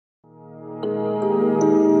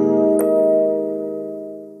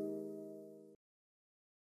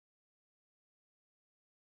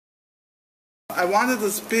I wanted to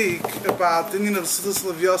speak about the meaning of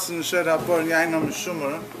Livyoson and Shor Habor and Yain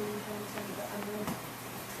HaMeshumar.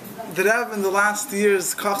 The Rebbe in the last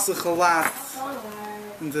years kachzich a lot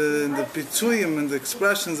in the pituyim and the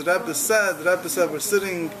expressions the Rebbe said we're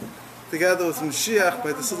sitting together with Mashiach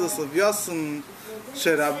by the Livyoson,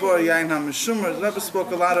 Shor Habor, Yain HaMeshumar. The Rebbe spoke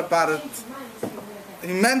a lot about it.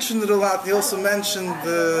 He mentioned it a lot. He also mentioned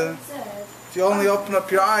if you only open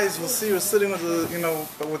up your eyes, you'll see you're sitting with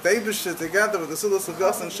with Eibusha together with the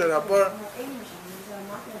Livyoson and Shor Habor.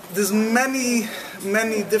 There's many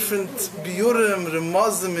different biurim,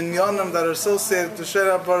 remozim, and yonim that are associated to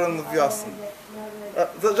Shor Habor and Livyoson.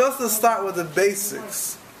 Just to start with the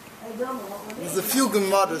basics, there's a few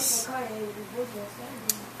gemaras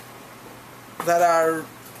that are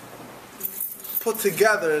put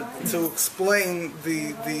together to explain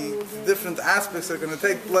the different aspects that are going to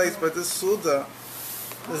take place by this Suda.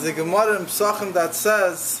 There's a Gemara in Pesachim that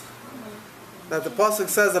says that the Pasuk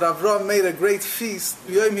says that Avraham made a great feast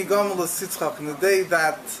in the day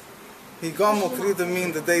that Higamel could either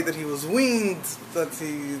mean the day that he was weaned, that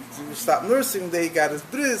he stopped nursing, the day he got his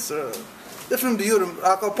bris, or different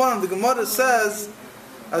biurim. The Gemara says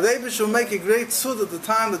the Eibusher will make a great Suda at the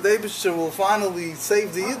time that the Eibusher will finally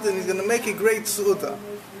save the Yidden. He's going to make a great Suda.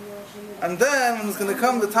 And then, when it's going to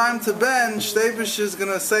come the time to bench, the Eibusher is going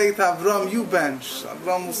to say to Avram, you bench.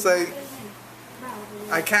 Avram will say,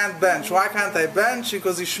 I can't bench. Why can't I bench?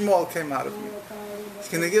 Because Ishmael came out of me. He's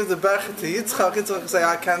going to give the Berche to Yitzchak. Yitzchak will say,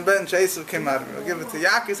 I can't bench. Esav came out of me. He'll give it to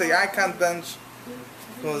Yaakov, say, I can't bench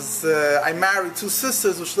because I married two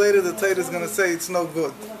sisters, which later the Torah is going to say it's no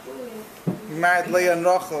good. He married Leah and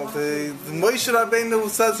Rachel. The Moshe Rabbeinu who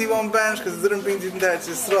says he won't bench because he didn't bring the Eretz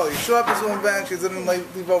Yisrael. Yeshua won't bench, he didn't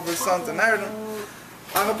leave over his son to inherit him.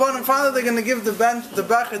 And upon him, finally they're going to give the Berche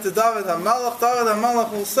to David HaMelech. David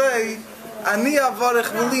HaMelech will say, Ani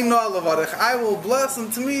avarech v'li no alavarech. I will bless,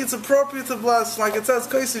 and to me it's appropriate to bless. Like it says,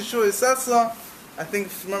 Kois Yeshua Yisesa. I think,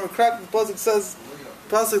 if you remember correctly, the Pasuk says,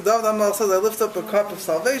 David HaMelech says, I lift up a cup of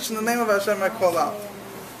salvation, in the name of Hashem I call out.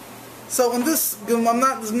 So in this,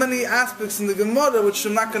 there's many aspects in the Gemara which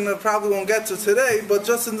I'm not going to, probably won't get to today, but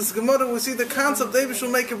just in this Gemara we see the concept David will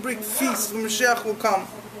make a big feast when Mashiach will come.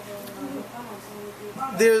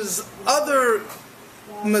 There's other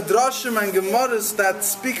Midrashim and Gemaras that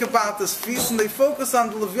speak about this feast and they focus on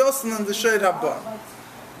the Livyoson and the Shor Habor.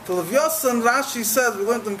 The Livyoson, Rashi says, we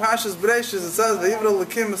learned in Pashas Bereshis, it says, V'yivra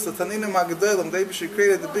l'kim es l'taninim ha'gedolim, David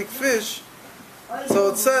created the big fish. So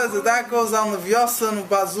it says that goes on Livyoson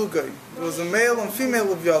Bazugay. There was a male and female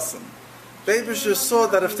Livyoson. The Eibusher saw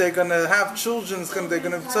that if they're going to have children, they're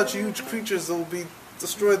going to be such huge creatures that will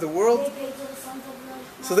destroy the world.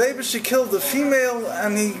 So the Eibusher killed the female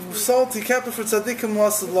and he kept it for tzaddikim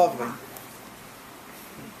was lovely.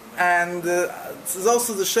 And there's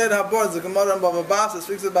also the Shor Habor, the Gemara in Bava Basra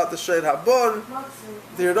speaks about the Shor Habor.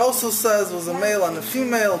 There it also says it was a male and a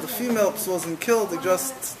female. The female wasn't killed, they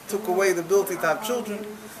just took away the ability to have children.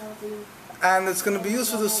 And it's going to be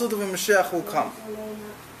used for the Suda when Mashiach will come.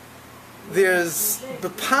 There's the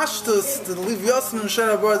Pashtus, the Livyoson and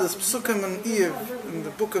Shor Habor, there's Psukim and Iyov, in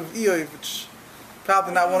the book of Iyov, which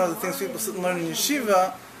probably not one of the things people sit and learn in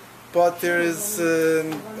yeshiva. But there is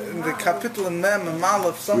in the capital in Mem and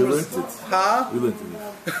Malach somewhere. We learned it. Huh? We learned it.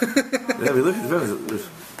 Yeah, we learned it.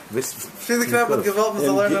 Viele Knappen gewollt mit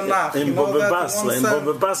lernen nach. In Bobbe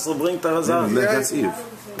Basel bringt er Sachen. Ganz Eve.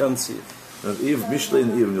 Ganz Eve. And Eve,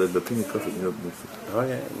 Michelin Eve, the pink coffee.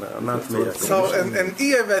 So in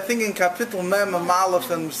Eve, I think in capital Mem and Malach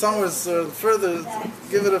and somewhere further,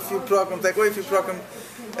 give it a few program, take away a few program.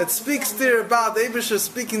 It speaks there about the Eibusher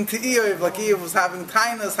speaking to Iyov, like Iyov was having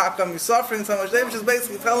kindness, how come you're suffering so much? The Eibusher is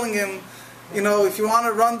basically telling him, if you want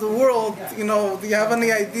to run the world, do you have any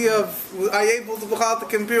idea of, are you able to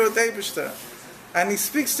compare with Eibusher? And he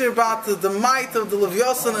speaks there about the might of the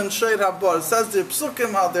Livyoson and Shor Habor. It says they're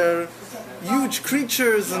psukim, how they're huge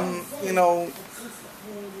creatures, and,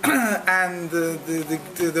 and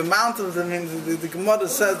the amount of them, the Gemara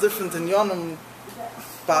says different in Yonim,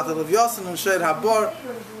 about the Livyoson and Shor Habor.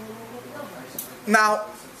 Now,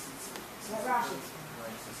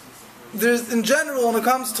 there's, in general, when it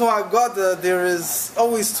comes to Agada, there is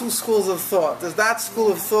always two schools of thought. There's that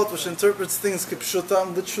school of thought which interprets things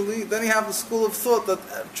kipshutam, literally. Then you have the school of thought that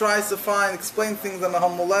tries to explain things in a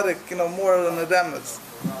homiletic, more than a remez.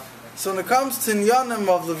 So when it comes to Inyanim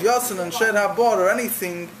of Livyoson and Shor Habor or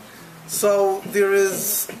anything, so there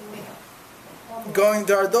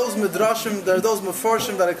are those midrashim, there are those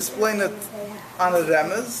meforshim that explain it on a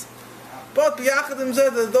remez, but biyachadim zeh,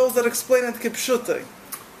 there are those that explain it kipshutai.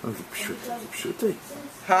 Kipshutai?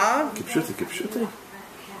 Huh? Kipshutai?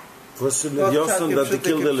 Was in Livyoson that they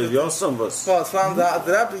killed the Livyoson was? Was from the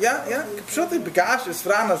Rebbe, yeah. Kipshuti begash is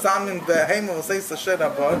from Nazamin Behema, was heißt der Shor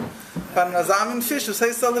Habor, von Nazamin Fish, was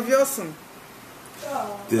heißt der Livyoson.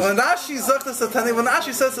 When Rashi sagt es Tanin, when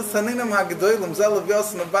Rashi says it's Taninim HaGedolim, Zel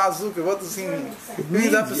Livyoson and Bazuka, what does he mean?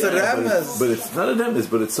 That is a Remez. But it's not a Remez,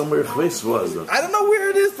 but it's somewhere Chves was. I don't know where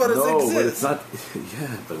it is, but it exists. But it's not,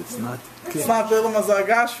 but it's not. It's not Bilam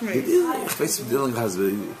Azagashmi. It is, Chves Bilam has,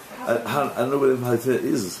 I don't know where it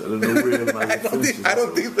is. I don't know where it is. I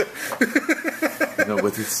don't either.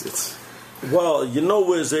 But it's. Well, you know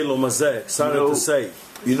where Zelo Mazek, sorry to say.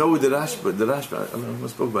 You know the Rashba, I don't know, I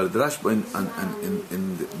spoke about it. The Rashba in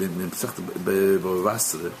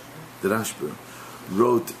Bavasra, the Rashba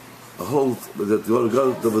wrote a whole that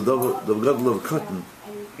the God of cotton.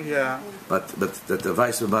 Yeah. But that the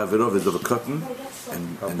vice of Maverov is of a cotton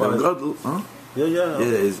and the God, huh? Yeah.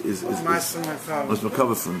 Is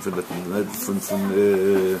Makava from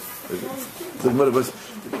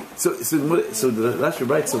so the Rashi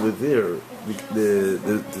writes over there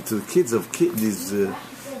to the kids of these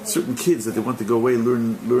certain kids that they want to go away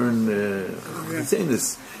learn saying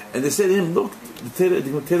this, and they said to him, look,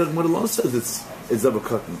 the Torah Gemara says it's double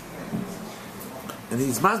cotton, and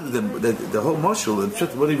he's mad with them that the whole marshal and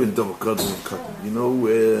what even double cotton,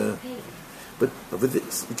 but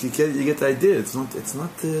this, you get the idea. It's not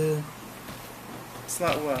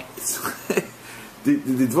what. The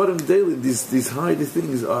Dvarim daily, these high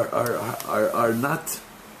things are not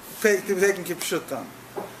taking Kipshutan.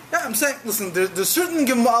 Yeah, I'm saying, listen, there's certain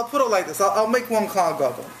Gemara, I'll put it like this, I'll make one Chal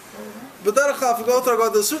Gadol. But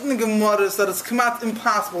there's certain Gemaras that it's come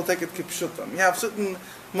impossible to take it Kipshutan. You have certain,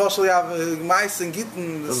 mostly you have Mais and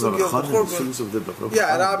Gittin, the Sugis of Churban.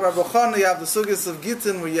 Yeah, at Rabbi Chana you have the Sugis of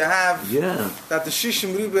Gittin where you have that the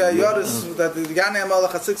Shishim Ribe Ayoris, that the Ganei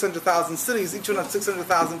HaMelech had 600,000 cities, each one had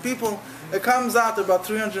 600,000 people. It comes out to about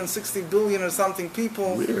 360 billion or something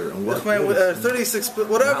people. Where? And what? 36,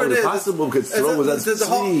 whatever it is. Possible could throw was at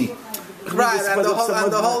sea. Right, and the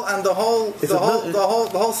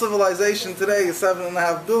whole civilization today is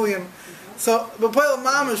 7.5 billion. So, but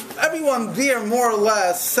everyone there more or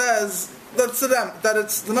less says that to them that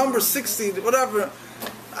it's the number 60, whatever.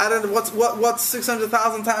 I don't know what's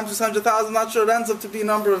 600,000 times 600,000. Not sure. It ends up to be a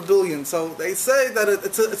number of billions. So they say that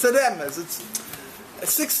it's a remez.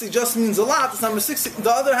 It's 60 just means a lot. It's number 60. On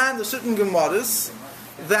the other hand, there's certain Gemaras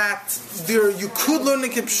that you could learn the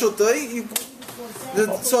Kipshutai.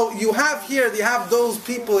 So you have those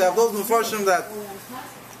people, you have those Mefarshim that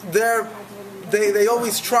they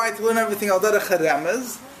always try to learn everything al derech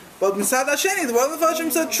haremez. But Misad Hasheni, the one Mefarshim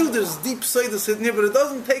said, true, there's deep Seidas hidden here, but it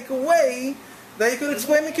doesn't take away that you could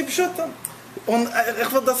explain the Kipshutai. Und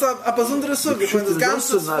ich will das a besondere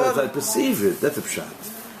Suche. I perceive it, that's a pshat.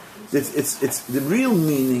 It's the real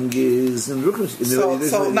meaning is in Ruchnish.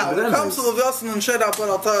 So now, when it comes to Livyoson and Shor Habor,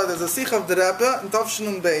 I'll tell you, there's a Sikh of the Rebbe and Tavshin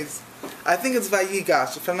and Beis. I think it's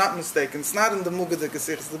Vayigash, if I'm not mistaken. It's not in the Muga de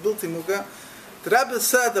Sikh, it's the Bilti Muga. The Rebbe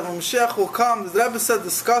said that when Mashiach will come, the Rebbe said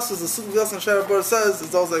discusses the Suk Livyoson and Shor Habor says,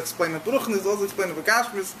 it's also explained in Ruchnish, it's also explained in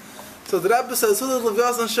Begashmis. So the Rebbe says, so that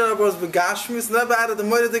Livyoson and Shor Habor is Begashmis, the Rebbe added the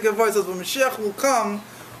Moededik voice, says when Mashiach will come,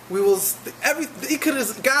 we will the Iker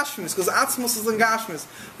is Gashmis, because Atzmus is in Gashmis.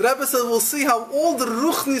 The Rebbe said we'll see how all the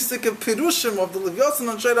Ruchnistic Pirushim of the Livyoson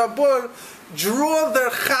and Shor Habor draw their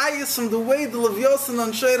chayis from the way the Livyoson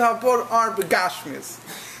and Shor Habor are begashmis.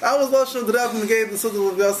 That was Lashon of the Rebbe negate the Sud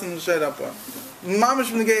of Livyoson and Shor Habor.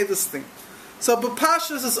 Mamish negate this thing. So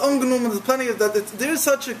Bepashas is ungenumen. There's plenty of that. There is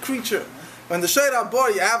such a creature. When the Shor Habor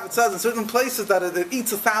it says in certain places that it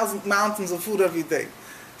eats 1,000 mountains of food every day.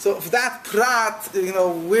 So if that prat,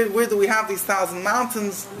 where do we have these 1,000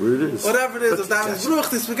 mountains? Where it is. Whatever it is, if that is Ruch,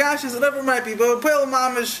 this Begashis, whatever it might be. But Pel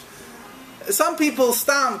Mamish, some people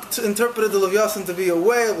interpreted the Livyoson to be a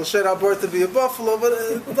whale, the Shor Habor to be a buffalo, but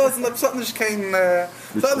it doesn't have something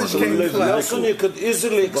Livyoson you could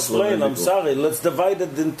easily explain, I'm sorry, let's divide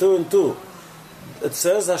it in two and two. It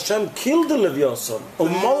says Hashem killed the Livyoson. The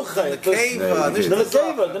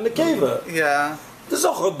Nekeva. Yeah. The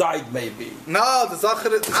Zohar died, maybe. No, the Zohar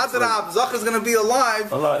is going to be alive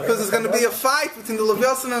because there's going to be a fight between the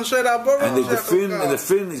Livyoson and Shor Habor. And the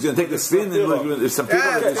fin, he's going to take the fin, and some people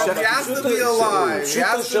he has to be alive.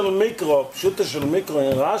 Pshuta shel Mikro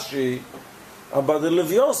in Rashi about the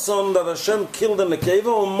Livyoson that Hashem killed the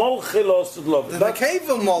Nekeva and Molchi lost the love. The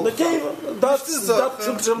Nekeva Molchi. That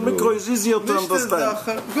Pshuta shel Mikro is easier to understand.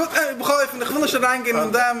 Good. Ich will nicht reingehen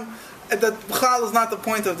in them. That B'chal is not the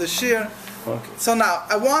point of the shir. Okay. So now,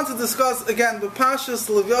 I want to discuss again the Pashas,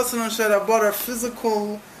 the Livyoson and Shor Habor are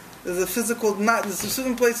physical. There's a physical, there's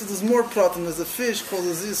certain places there's more protein. There's a fish called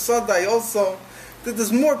the Zis Sodai also.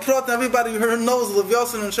 There's more pratim. Everybody here knows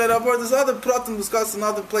Livyoson and Shor Habor. There's other pratim discussed in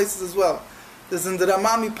other places as well. There's in the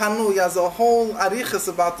Ramami Panu, he has a whole arichas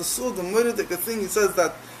about the Suda. Moiridik thing, he says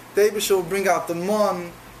that the Eibusher will bring out the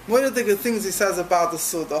mon. Moiridik things he says about the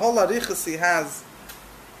Suda. The whole arichas he has.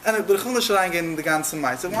 And it bechul nisharayin in the ganze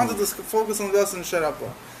mai. So I wanted to focus on Livyoson and Shor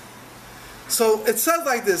Habor. So it says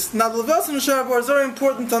like this. Now, Livyoson and Shor Habor is very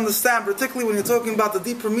important to understand, particularly when you're talking about the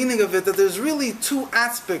deeper meaning of it, that there's really two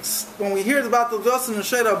aspects. When we hear about Livyoson and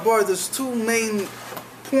Shor Habor, there's two main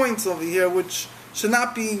points over here which should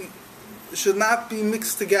not be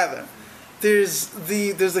mixed together. There's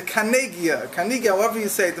a kanegia, however you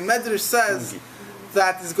say it. The Medrash says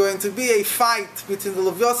that there's going to be a fight between the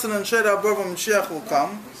Livyoson and Shor Habor when Mashiach will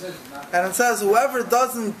come. And it says whoever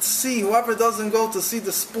doesn't go to see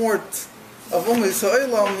the sport of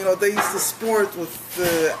Yisraelim, they used to sport with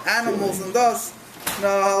the animals and thus.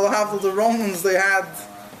 How the Romans they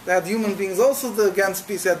had human beings also against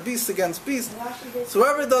beasts. They had beasts against beasts. So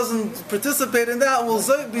whoever doesn't participate in that will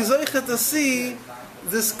be zoichet to see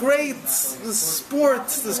this sport,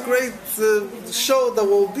 this great show that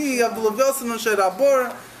will be of the Livyoson and Shor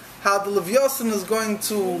Habor. How the Livyoson is going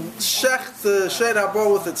to shech the Shor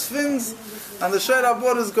Habor with its fins, and the Shor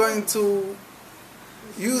Habor is going to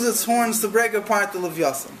use its horns to break apart the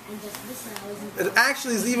Livyoson. It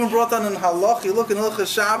actually is even brought on in Halach. You look in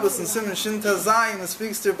Hilchas Shabbos and Siman Shin Zayin, it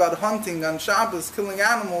speaks there about hunting on Shabbos, killing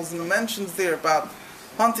animals, and it mentions there about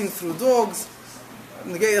hunting through dogs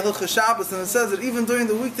in the Hilchas Shabbos, and it says that even during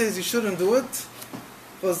the weekdays you shouldn't do it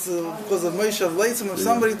because of Moshe of Leitzim. If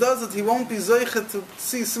somebody does it, he won't be zoichet to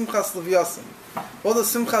see Simchas Livyoson. What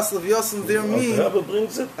does Simchas Livyoson there mean? Alter Rebbe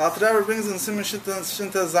brings it. Alter Rebbe brings it in Siman Shin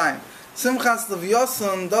Zayin. Simchas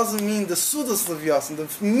Livyoson doesn't mean the Sudas Livyoson, the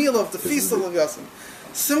meal of the feast of Livyoson.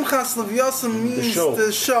 Simchas Livyoson means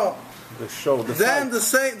the show. Then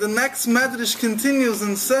the next Medrash continues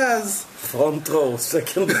and says, front row,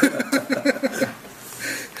 second row.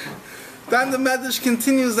 Then the Medrash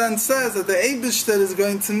continues and says that the Eibishter is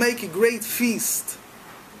going to make a great feast.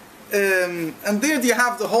 And there you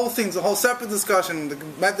have the whole thing, the whole separate discussion. The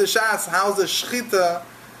Medrash asks, how's the Shechita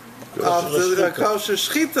of the kosher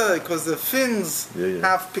Shechita? Because the fins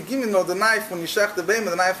have pigim, the knife, when you shech the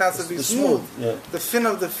behemoth, the knife has to be smooth. The fin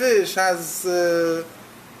of the fish has,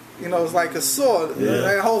 it's like a sword.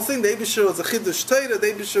 The whole thing, the Eibishter is a Chiddush Torah, the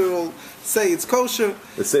Eibishter will say it's kosher.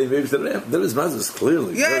 They say maybe the lamb. There is mazos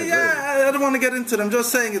clearly. I don't want to get into it. I'm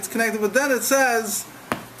just saying it's connected. But then it says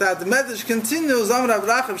that the Medrash continues, that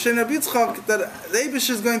the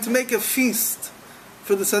Eibishter is going to make a feast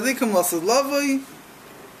for the Tzaddikim Lasad Lavoi,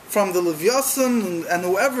 from the Livyoson and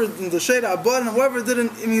whoever in the Shor Habor, and whoever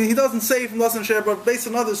didn't. He doesn't say from Livyoson and Shor Habor, based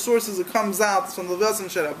on other sources it comes out from the Livyoson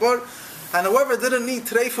and Shor Habor. And whoever didn't eat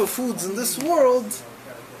treifa foods in this world,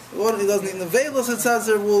 or he doesn't eat nevelos, it says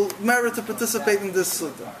there will merit to participate in this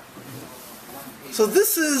Suda. So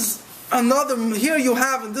this is another. Here you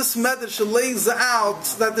have in this Medrash lays out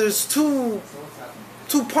that there's two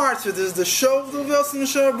parts here. There's the show of the Livyoson and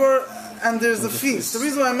Shor Habor, and there's the feast. The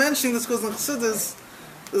reason why I'm mentioning this because in Chassidus,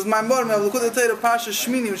 there's my Maimorim, L'Kutei Torah Parsha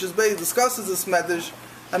Shmini, which is basically discusses this Medrash.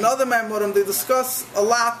 And other Maimorim, they discuss a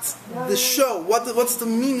lot the show. What's the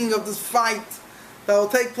meaning of this fight that will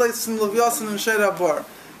take place in Livyoson and Shor Habor?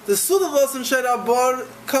 The Suda of Livyoson and Shor Habor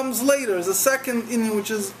comes later. There's a second inning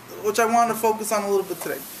which I want to focus on a little bit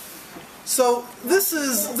today. So this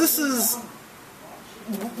is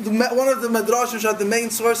one of the Medrashim which are the main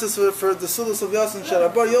sources for the Suda of Livyoson and Shor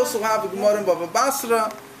Habor. You also have a Gemara in Bava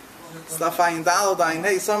Basra. Stafayin Dal,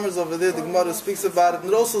 hey, summers over there, the Gemara speaks about it. And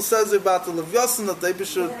it also says about the Livyoson that they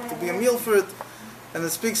should to be a meal for it. And it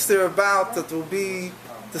speaks there about that will be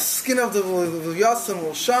the skin of the Livyoson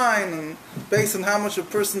will shine, and based on how much a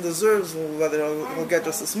person deserves, whether he'll get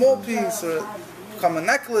just a small piece or become a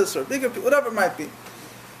necklace or a bigger piece, whatever it might be.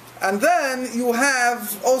 And then you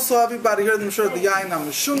have also everybody heard, I'm sure, the Yain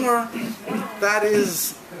HaMeshumer. That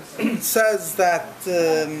is, it says that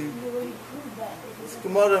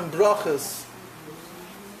Gemara and Brachas,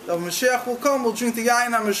 that when Mashiach will come, we'll drink the Yain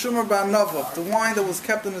HaMeshumer Ba'Navav, the wine that was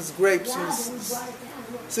kept in its grapes from the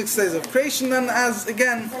 6 days of creation. And as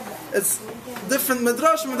again, it's different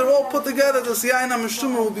midrashim, they're all put together. This Yain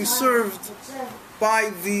HaMeshumer will be served by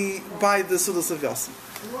the Sudas of Yasin.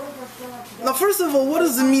 Now, first of all, what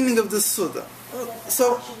is the meaning of this Suda?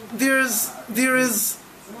 So there is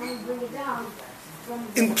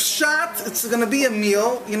in Pshat, it's going to be a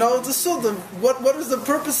meal, the Suda. What is the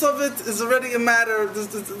purpose of it is already a matter,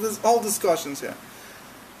 there's all discussions here.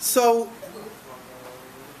 So,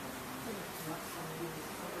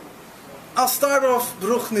 I'll start off,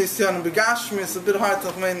 Bruch Nisyan and Begashmi, it's a bit hard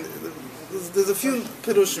to, there's a few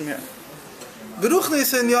Pirushim here.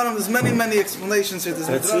 Beruchnis in Yonam, there's many explanations here.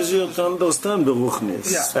 It's easier to understand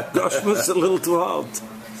Beruchnis. Yeah. Gashma is a little too hard.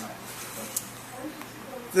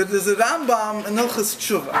 There's a Rambam in Hilchos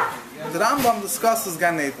Tshuva. The Rambam discusses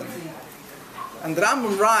Gan Eden. And the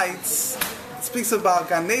Rambam writes, speaks about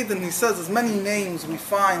Gan Eden, he says there's many names we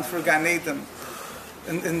find for Gan Eden.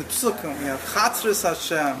 In the Psukim, we have Chatzris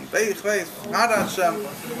Hashem, Beich Har Hashem.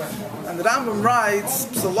 And the Rambam writes,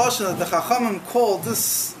 Psaloshin, that the Chachamim called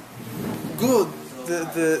this good,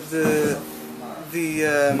 the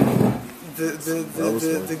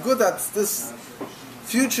good that's this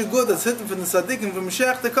future good that's hidden from the Tzaddikim, from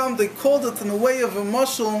Mashiach to come, they called it in a way of a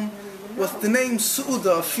mashal with the name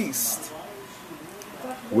Su'uda, a feast.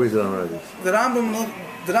 Where's the Rambam?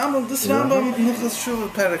 This Rambam, Nuchas Shuva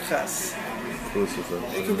Perichas. You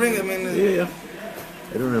can bring it, Yeah.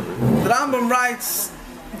 I don't remember. The Rambam writes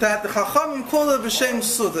that the Chachamim call it B'Shem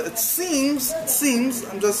Suda. It seems,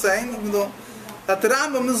 I'm just saying, even though, that the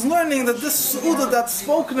Rambam is learning that this Suda that's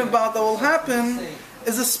spoken about that will happen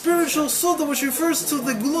is a spiritual Suda which refers to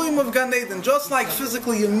the Gluim of Gan Eden. Just like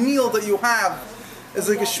physically a meal that you have is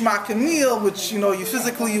a Geshmak meal, which you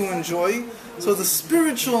physically you enjoy. So the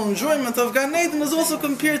spiritual enjoyment of Gan Eden is also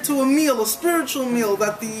compared to a meal, a spiritual meal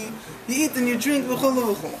that you eat and you drink.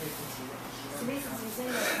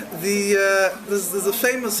 There's a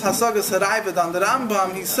famous Hasagas Harayvad on the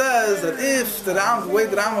Rambam. He says that if the way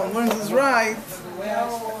the Rambam learns is right,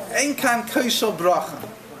 Ein kan koshel bracha.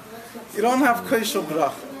 You don't have koshel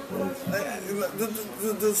bracha.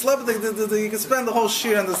 You can spend the whole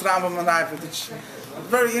shir on this Rambam and Harayvad, which is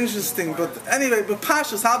very interesting. But anyway, but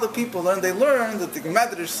Pashas, how the people learn? They learn that the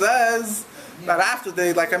Medrash says that after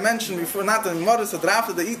they, like I mentioned before, not the Gemara said that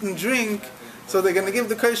after they eat and drink, so they're going to give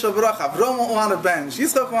the koshel bracha. Avram will on a bench.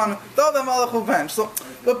 Yitzchak on the Malach will bench. So,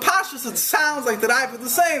 but Pashas, it sounds like the Rambam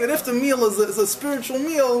is saying that if the meal is a spiritual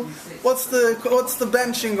meal, what's the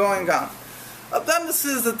benching going on? But then this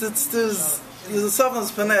is that there's a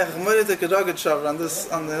Sovnus Panech, Moritech Kedoget on this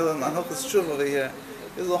on Hilchos Tshuva over here.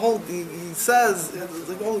 There's a whole. He says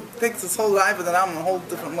takes this whole Rambam and I'm on a whole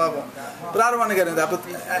different level. But I don't want to get into that. But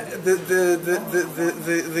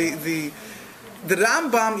the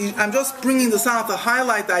Rambam, I'm just bringing this out to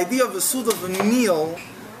highlight the idea of a suit of a meal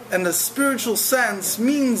in a spiritual sense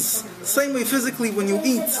means the same way physically when you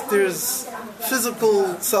eat, there's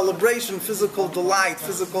physical celebration, physical delight,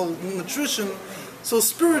 physical nutrition. So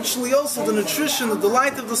spiritually also the nutrition, the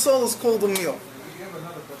delight of the soul is called a meal.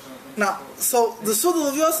 Now, so the Suda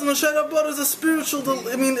of Livyoson and Habor is a spiritual,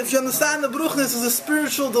 if you understand the Bruchnis is a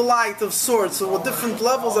spiritual delight of sorts, so what different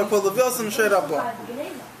levels are called Livyoson and Habor.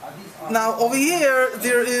 Now, over here,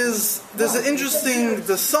 there's an interesting,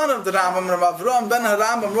 the son of the Rambam, Rabbi Avraham ben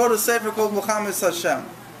Rambam, wrote a sefer called Muhammad Hashem.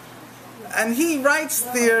 And he writes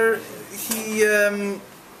there, it's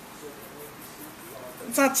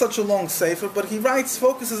not such a long sefer, but he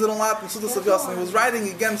focuses it a lot in Sudas of Livyoson. He was writing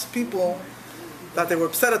against people that they were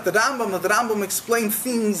upset at the Rambam, that the Rambam explained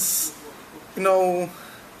things,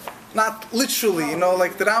 not literally,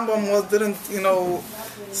 like the Rambam didn't,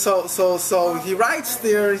 so he writes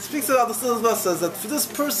there, he speaks about the Sudas, says that for this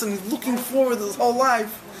person, he's looking forward his whole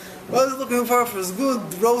life. What is looking for his good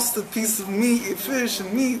roasted piece of meat, fish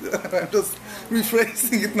and meat. I'm just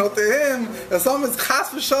rephrasing it, not to him. If someone's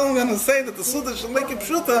Chas v'Shalom going to say that the Suda should make it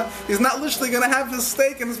pshuta, he's not literally going to have his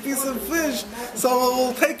steak and his piece of fish, so it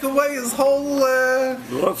will take away his whole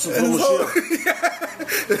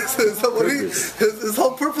his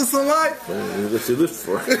whole purpose in life. That's he lived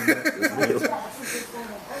for.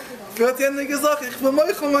 Gott hat ja gesagt, ich will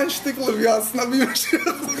mich mein Stück Livyoson, aber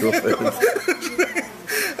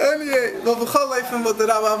anyway, but what the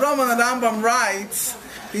Rabbi Avraham and the Rambam writes,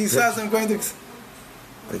 he says, I'm going to...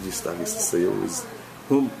 I used to say always,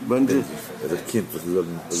 as a kid,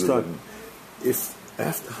 if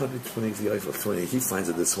after 120 the of 20, he finds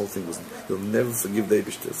that this whole thing was, he'll never forgive the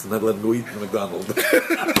Eibishter, so not let him go eat in McDonald's.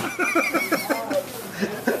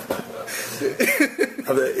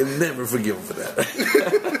 He'll never forgive him for that.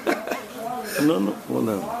 No,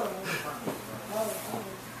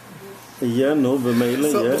 yeah, no, so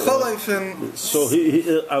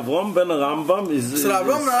Avram ben Rambam is... So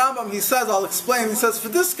Avram ben Rambam, he says, I'll explain, he says, for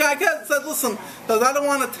this guy, he said, listen, because I don't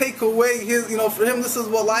want to take away his, for him this is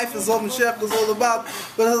what life is all, Mashiach is all about,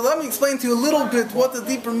 but let me explain to you a little bit what the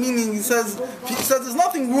deeper meaning, he says there's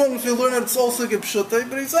nothing wrong if you learn it, it's also Gepshutah,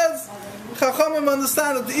 but he says, Chachamim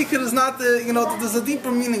understand that the Iker is not the, there's a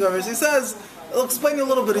deeper meaning of it. So he says, I'll explain you a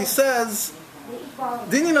little bit, he says,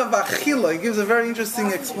 Dinin of Achila, he gives a very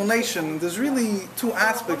interesting explanation. There's really two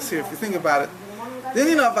aspects here, if you think about it.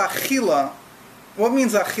 Dinin of Achila, what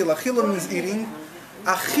means Achila? Achila means eating.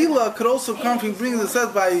 Achila could also come from, it says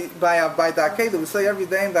by the Akedah, we say every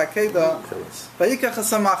day in the Akedah, Vayikach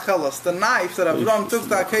Hashem Machelas. The knife that Avraham took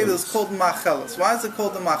the Akedah is called Machelas. Why is it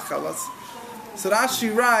called the Machelas? So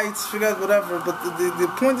Rashi writes, forget whatever, but the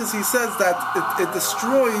point is he says that it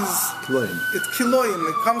destroys, it kiloyim,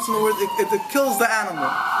 it comes from the word, it kills the animal.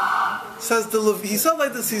 He said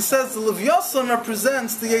like this, he says the Livyoson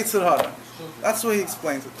represents the Yetzer Hara. That's the way he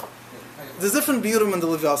explains it. There's different biurim in the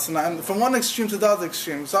Livyoson, and from one extreme to the other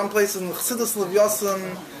extreme. Some places in Chassidus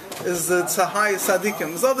Livyoson is the Tzahai Sadikim.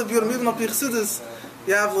 There's other biurim, even up in Chassidus,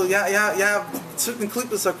 you have certain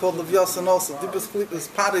klippos are called Livyoson also. Deepest klippos,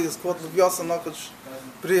 Pari is called Livyoson Nokosh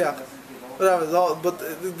Briach. Whatever, but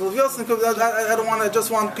the Livyoson, I don't want to, I just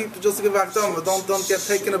want people just to get back to them, but don't get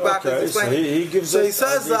taken aback. Okay, so he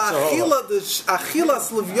says the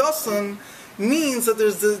Achilas Livyoson means that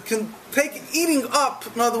there's eating up,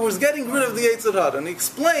 in other words, getting rid of the Yetzer Hara. And he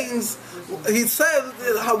explains, he said,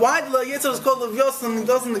 why the Yetzer Hara is called Livyoson, he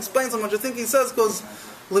doesn't explain so much. I think he says because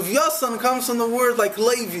Livyoson comes from the word like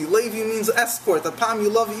Levi. Levi means escort. Apam you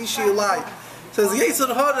love Ishi Elai. It says the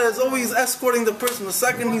Yetzer Hara is always escorting the person. The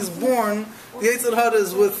second he's born, the Yetzer Hara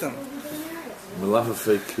is with him.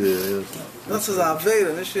 That's his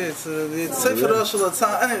Aveda.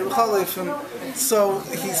 So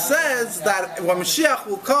he says that when Mashiach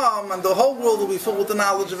will come and the whole world will be filled with the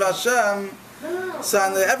knowledge of Hashem, so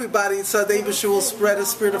and everybody said Abisha will spread a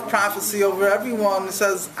spirit of prophecy over everyone. It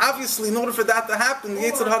says obviously in order for that to happen, the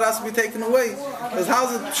Yetzer Hara has to be taken away. Because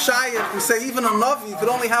how's it Shayach? We say even a Navi could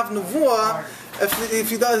only have Nevuah if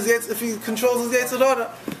he controls his Yetzer Hara.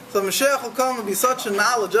 So Mashiach will come and be such a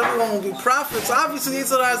knowledge, everyone will be prophets. Obviously the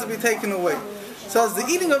Yetzer Hara has to be taken away. So as the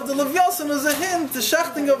eating of the Livyoson is a hint, the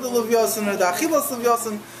shechting of the Livyoson or the Achilas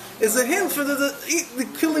Livyoson is a hint for the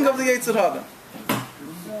killing of the Yetzer Hara.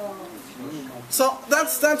 So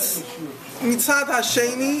that's Mitzad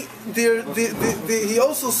Hasheni. He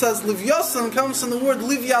also says Livyoson comes from the word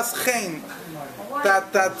Livyas Chen,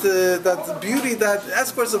 that beauty that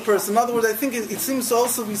escorts a person. In other words, I think it seems to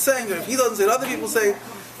also be saying, or if he doesn't say it, other people say,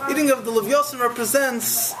 eating of the Livyoson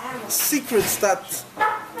represents secrets that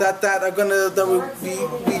will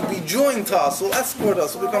be joined to us, will escort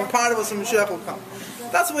us, will become part of us, and Mashiach will come.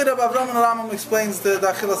 That's the way that Avraham and Rambam explains the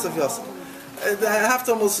Achilas of Yosef. I have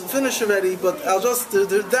to almost finish already, but I'll just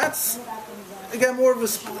that's again more of a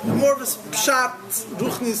pshat,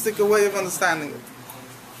 ruchnistic way of understanding it.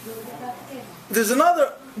 There's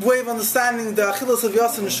another way of understanding the Achilas of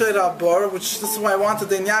Yosef and Shor Habor, which this is why I wanted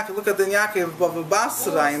the Yaakov. Look at the Yaakov of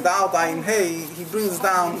Basra in Dal Dayin Hey. He brings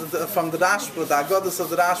down from the Rashba, the Agodas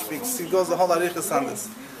of the Rashba. He goes the whole Arichas on this.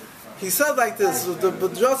 He said like this,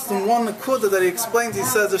 but just in one Nakuda that he explains, he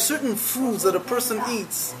says there's certain foods that a person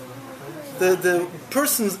eats. The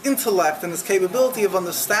person's intellect and his capability of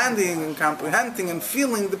understanding and comprehending and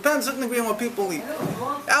feeling depends to a certain degree on what people eat.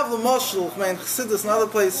 Avla Moshul, in Chassidus and other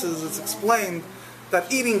places, it's explained that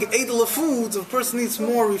eating edel foods, if a person eats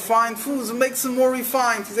more refined foods, it makes him more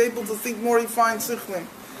refined. He's able to think more refined sichlim.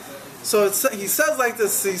 So he says like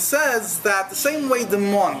this, he says that the same way the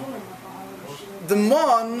mon,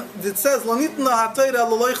 it says,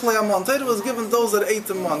 Torah was given those that ate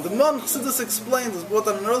the mon. The mon, Chassidus explained, was brought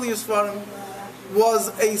on an earlier Svarim, was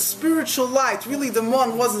a spiritual light. Really, the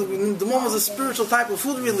mon was a spiritual type of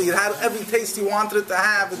food, really. It had every taste you wanted it to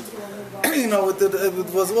have.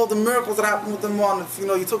 It was all the miracles that happened with the mon. If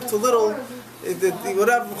you took too little, it did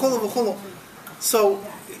whatever. So,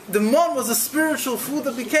 the mon was a spiritual food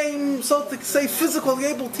that became, so to say, physically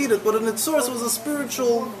able to eat it, but in its source was a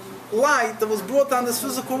spiritual light that was brought down this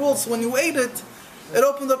physical world. So when you ate it, it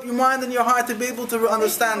opened up your mind and your heart to be able to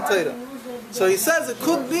understand Torah. So he says it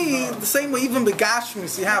could be the same way even the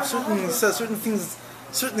Gashmis. You have certain things,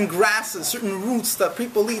 certain grasses, certain roots that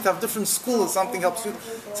people eat have different schools. Something helps you.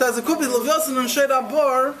 He says it could be Livyoson and Shor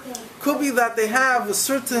Habor. Could be that they have a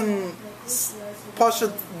certain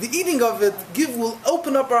pasha. The eating of it will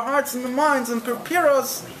open up our hearts and the minds and prepare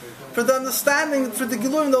us for the understanding, for the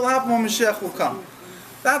Giluim that will happen when Mashiach will come.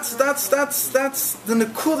 That's the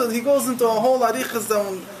Nakuda. He goes into a whole arichas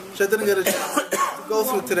which I didn't get a chance to go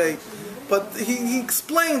through today. But he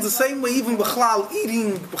explains the same way even B'chlal,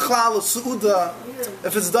 eating B'chlal of Su'uda,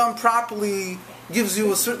 if it's done properly, gives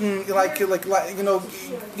you a certain,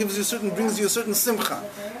 brings you a certain simcha.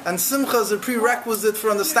 And simcha is a prerequisite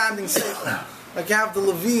for understanding simcha. Like you have the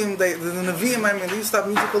Levim, the Nevi'im, they used to have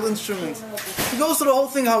musical instruments. He goes through the whole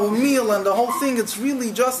thing, how a meal and the whole thing, it's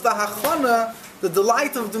really just the hachana, the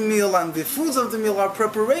delight of the meal and the foods of the meal, our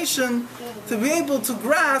preparation to be able to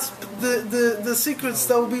grasp the secrets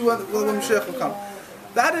that will be when Mashiach will come.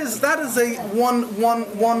 That is a one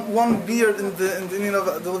beard in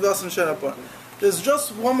the Livyoson and Shor Habor. There's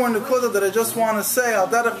just one more nekuda that I just want to say. Al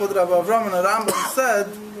derech what Rabbi Avram and Rambam said.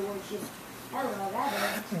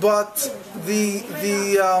 But the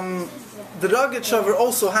Ragged Shavar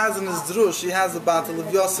also has in his drush, he has about the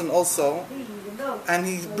Livyoson also, and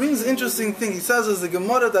he brings an interesting thing. He says there's a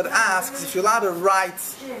Gemara that asks if you're allowed to write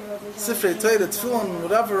Sifrei Torah, Tefillin,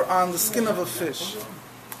 whatever, on the skin of a fish.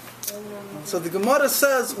 So the Gemara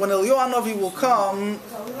says when Eliyahu Hanavi will come,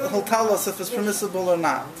 he'll tell us if it's permissible or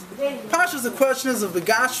not. Pasha's the question is if the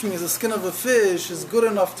Gashmi, the skin of a fish, is good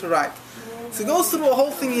enough to write. So he goes through a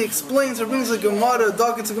whole thing, he explains, he brings a Gemara, a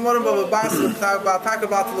dog, it's a Gemara about the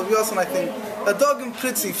Livyoson, I think. A dog and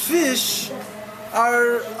pretty fish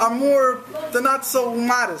are more, they're not so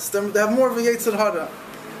modest, they have more of a Yetzer Hara.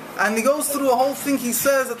 And he goes through a whole thing, he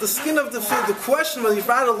says that the skin of the fish, the question whether you've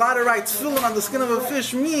got a lot of right tefillin on the skin of a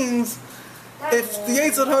fish means if the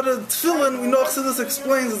Yetzer Hara tefillin, we know Chassidus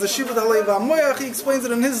explains, is the Shiva Halev HaMoyach, he explains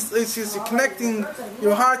it in his, you're connecting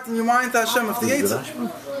your heart and your mind to Hashem. If the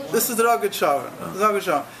Yetzer, this is the Ragged Shavar.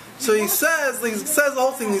 So he says the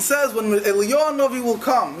whole thing, he says when Eliyahu Hanavi will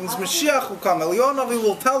come, means Mashiach will come, Eliyahu Hanavi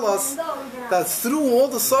will tell us that through all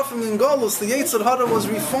the suffering in Golus, the Yetzer Hara was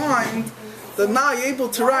refined, that now you're able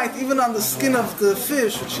to write even on the skin of the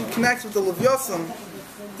fish, which he connects with the Livyoson,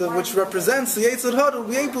 which represents the Yetzer Hara, will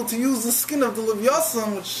be able to use the skin of the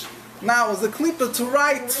Livyoson, which now is the klipa, to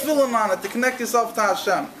write tefillin on it, to connect yourself to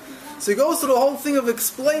Hashem. So he goes through the whole thing of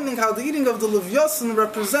explaining how the eating of the Livyoson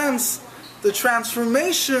represents the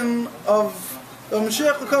transformation of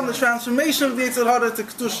Mashiach will come, the transformation of the Yetzer Hara to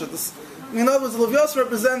Kedusha. In other words, the Livyoson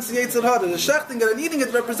represents the Yetzer Hara. The shechting and eating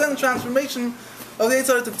it represents the transformation of the Yetzer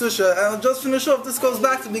Hara to Kedusha. And I'll just finish off, this goes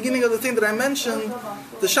back to the beginning of the thing that I mentioned,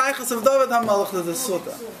 the Shaykhus of David HaMelech to the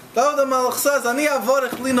Sutta. David HaMelech says, Ani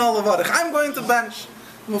avarech lina alavarech. I'm going to bench.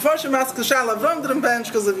 Mepharshim asks the Shal, Avram didn't bench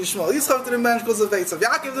because of Yishmael. Yitzchak didn't bench because of Eitzav.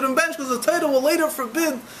 Yaakov didn't bench because the Torah will later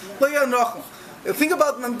forbid Leah and Rachel. Think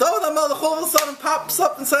about when David HaMelech all of a sudden pops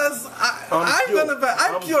up and says,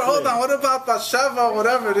 I'm pure. Hold on, what about Bashava,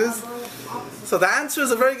 whatever it is? So the answer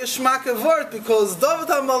is a very geschmack of word, because David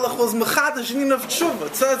HaMelech was Mechadash in of Tshuva.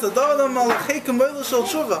 It says that David HaMelech Heikem Oil Shel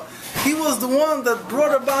Tshuva. He was the one that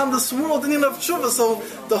brought about this world in of Tshuva. So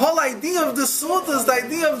the whole idea of this Sutta is the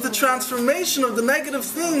idea of the transformation of the negative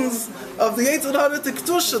things of the Yetzer Hara to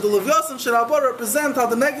Kedusha. The Livyoson Shel Habor represent how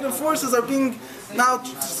the negative forces are being now,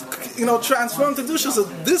 transformed to Kedusha. So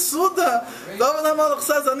this Sutta, David HaMelech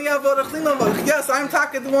says, Ani avarech lina avarech. Yes, I'm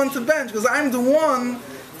the one to bench, because I'm the one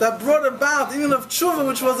that brought about the union of tshuva,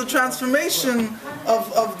 which was the transformation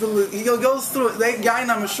of the. He goes through the Yain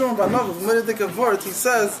HaMeshum B'Novel, Meridik Avort. He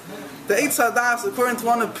says the Eitz Hadas, according to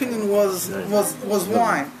one opinion, was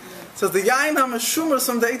wine. So the Yain HaMeshum is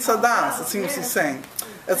from the Eitz Hadas. It seems he's saying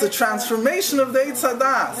it's a transformation of the Eitz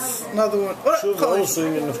Hadas. Another one. Also the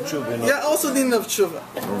union of tshuva. Yeah, also the union of tshuva.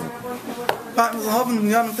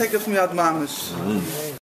 Take it from Yad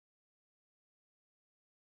Mamish.